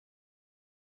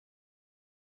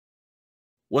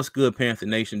What's good, Panther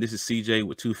Nation? This is CJ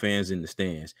with two fans in the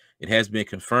stands. It has been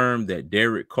confirmed that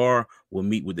Derek Carr will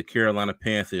meet with the Carolina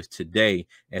Panthers today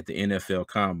at the NFL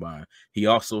Combine. He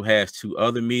also has two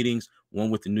other meetings,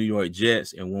 one with the New York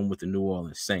Jets and one with the New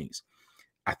Orleans Saints.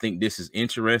 I think this is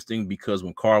interesting because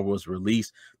when Carr was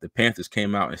released, the Panthers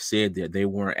came out and said that they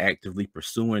weren't actively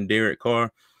pursuing Derek Carr.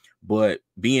 But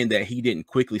being that he didn't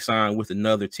quickly sign with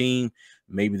another team,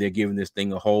 maybe they're giving this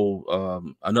thing a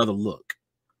whole another look.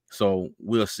 So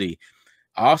we'll see.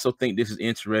 I also think this is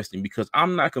interesting because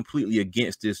I'm not completely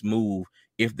against this move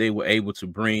if they were able to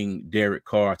bring Derek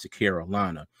Carr to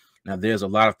Carolina. Now, there's a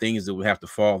lot of things that would have to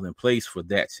fall in place for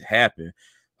that to happen.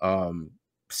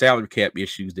 Salary cap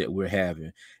issues that we're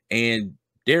having. And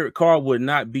Derek Carr would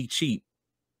not be cheap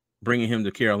bringing him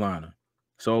to Carolina.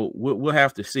 So we'll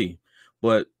have to see.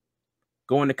 But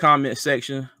go in the comment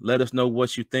section. Let us know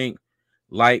what you think.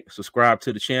 Like, subscribe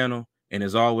to the channel. And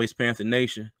as always, Panther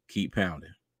Nation, keep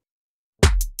pounding.